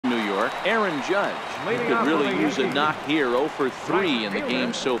mark, Aaron Judge. He could really use a knock here. 0 for 3 in the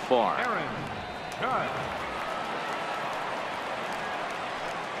game so far. Aaron Judge.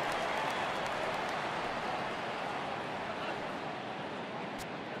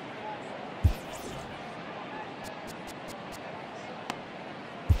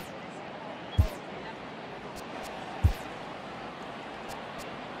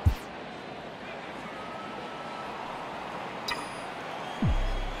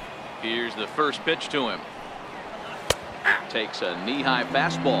 Here's the first pitch to him. Takes a knee-high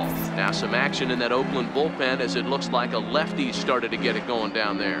fastball. Now some action in that Oakland bullpen as it looks like a lefty started to get it going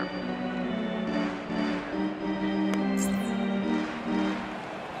down there.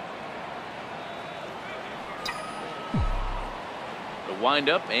 The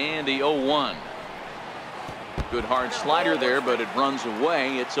windup and the 0-1. Good hard slider there, but it runs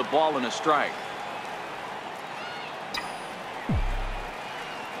away. It's a ball and a strike.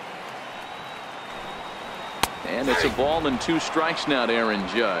 And it's a ball and 2 strikes now to Aaron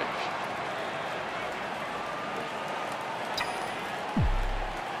Judge.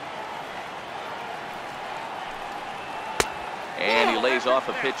 And he lays off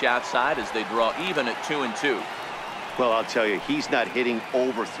a pitch outside as they draw even at 2-2. Well, I'll tell you, he's not hitting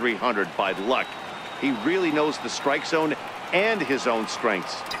over 300 by luck. He really knows the strike zone and his own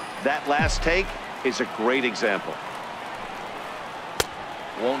strengths. That last take is a great example.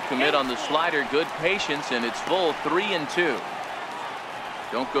 Won't commit on the slider. Good patience, and it's full. 3-2.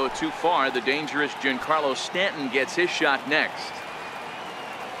 Don't go too far. The dangerous Giancarlo Stanton gets his shot next.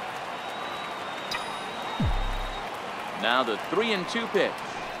 Now the 3-2 pitch.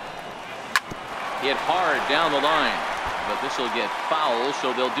 Hit hard down the line, but this will get foul,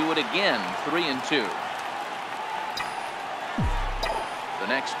 so they'll do it again. 3-2. The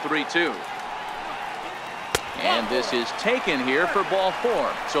next 3-2. And this is taken here for ball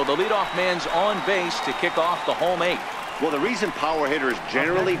 4. So the leadoff man's on base to kick off the home 8th. Well, the reason power hitters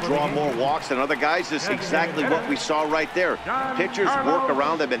generally draw more walks than other guys is exactly what we saw right there. Pitchers work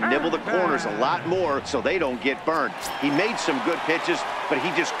around them and nibble the corners a lot more so they don't get burned. He made some good pitches, but he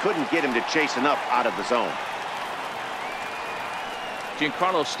just couldn't get him to chase enough out of the zone.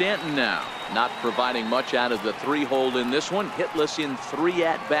 Giancarlo Stanton now not providing much out of the 3-hole in this one. Hitless in 3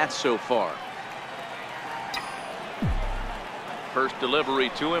 at-bats so far. First delivery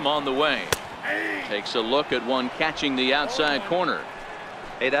to him on the way. Takes a look at one catching the outside corner.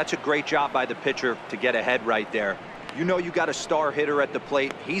 Hey, that's a great job by the pitcher to get ahead right there. You know you got a star hitter at the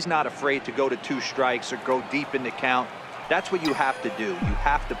plate. He's not afraid to go to 2 strikes or go deep in the count. That's what you have to do. You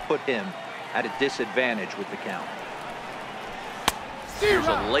have to put him at a disadvantage with the count. Here's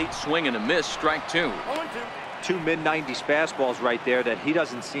a late swing and a miss. Strike 2. 2 mid-90s fastballs right there that he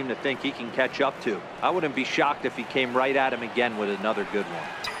doesn't seem to think he can catch up to. I wouldn't be shocked if he came right at him again with another good one.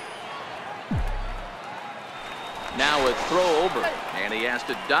 Now a throw over, and he has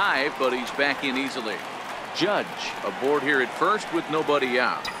to dive, but he's back in easily. Judge aboard here at first with nobody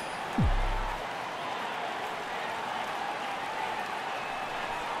out.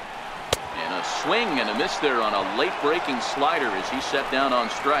 And a swing and a miss there on a late breaking slider as he set down on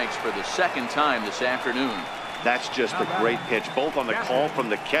strikes for the 2nd time this afternoon. That's just a great pitch, both on the call from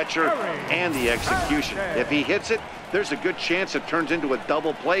the catcher and the execution. If he hits it, there's a good chance it turns into a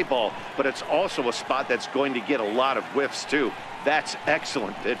double play ball, but it's also a spot that's going to get a lot of whiffs too. That's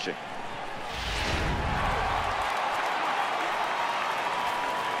excellent pitching.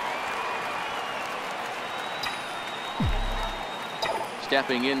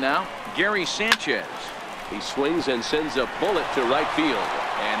 Stepping in now, Gary Sanchez. He swings and sends a bullet to right field,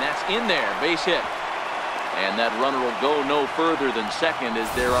 and that's in there. Base hit. And that runner will go no further than second as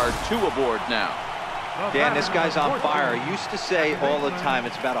there are 2 aboard now. Dan, this guy's on fire. I used to say all the time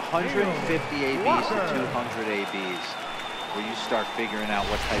it's about 150 ABs to 200 ABs where you start figuring out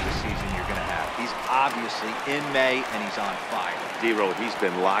what type of season you're going to have. He's obviously in May and he's on fire. D-Road, he's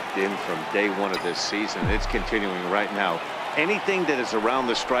been locked in from day 1 of this season. It's continuing right now. Anything that is around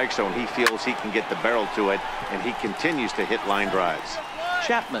the strike zone, he feels he can get the barrel to it, and he continues to hit line drives.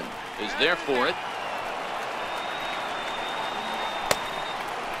 Chapman is there for it.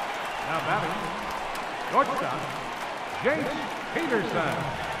 Now batting, shortstop, Jace Peterson.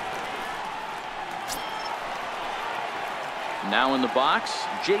 Now in the box,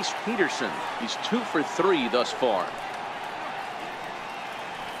 Jace Peterson. He's 2 for 3 thus far.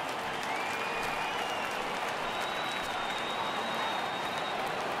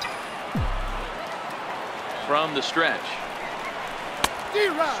 From the stretch.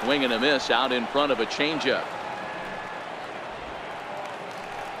 Swing and a miss out in front of a changeup.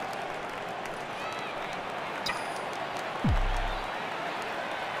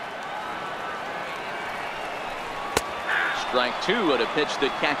 Strike two at a pitch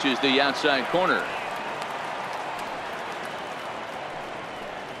that catches the outside corner.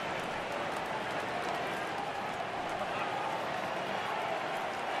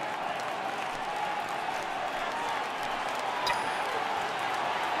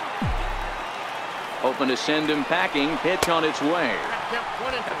 Hoping to send him packing. Pitch on its way.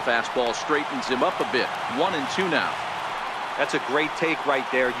 That fastball straightens him up a bit. 1-2 now. That's a great take right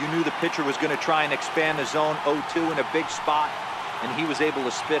there. You knew the pitcher was going to try and expand the zone. 0-2 in a big spot, and he was able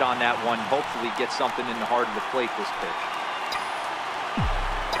to spit on that one. Hopefully get something in the heart of the plate this pitch.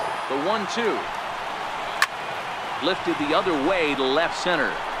 The 1-2. Lifted the other way to left center.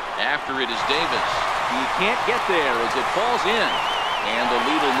 After it is Davis. He can't get there as it falls in. And the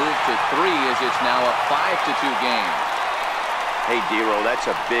lead will move to 3 as it's now a 5-2 game. Hey, Dero, that's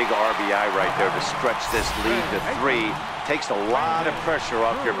a big RBI right there to stretch this lead to 3. Takes a lot of pressure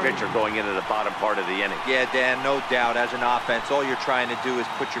off your pitcher going into the bottom part of the inning. Yeah, Dan, no doubt. As an offense, all you're trying to do is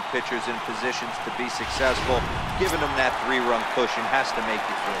put your pitchers in positions to be successful. Giving them that 3-run cushion has to make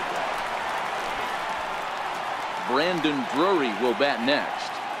you feel good. Brandon Drury will bat next.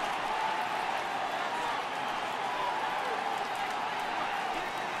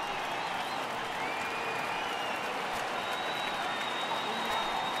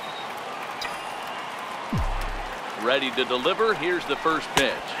 Ready to deliver. Here's the first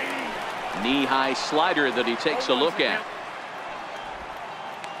pitch. Knee-high slider that he takes a look at.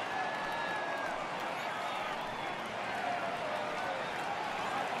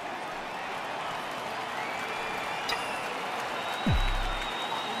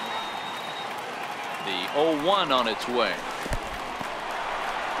 The 0-1 on its way.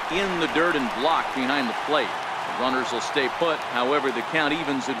 In the dirt and blocked behind the plate. The runners will stay put. However, the count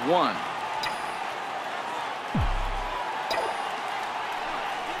evens at 1.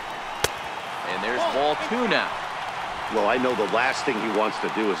 There's ball 2 now. Well, I know the last thing he wants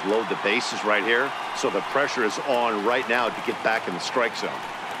to do is load the bases right here, so the pressure is on right now to get back in the strike zone.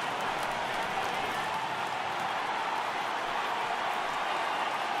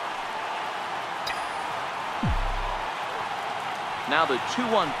 Now the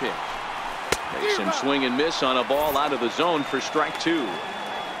 2-1 pitch. Makes him swing and miss on a ball out of the zone for strike 2.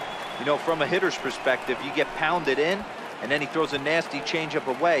 You know, from a hitter's perspective, you get pounded in, and then he throws a nasty changeup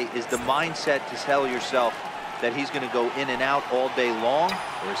away. Is the mindset to tell yourself that he's going to go in and out all day long,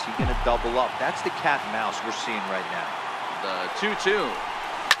 or is he going to double up? That's the cat and mouse we're seeing right now. The 2-2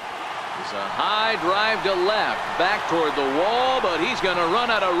 is a high drive to left, back toward the wall, but he's going to run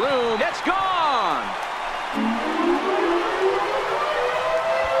out of room. It's gone.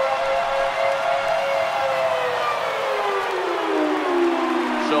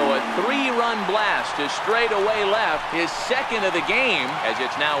 So a 3-run blast to straightaway left, his second of the game, as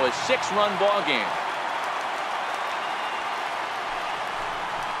it's now a 6-run ball game.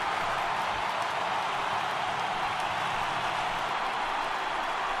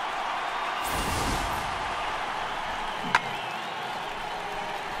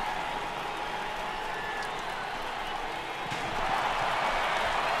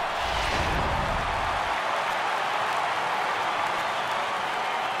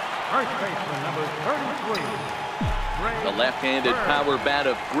 First baseman, number 33. The left-handed power bat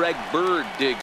of Greg Bird digs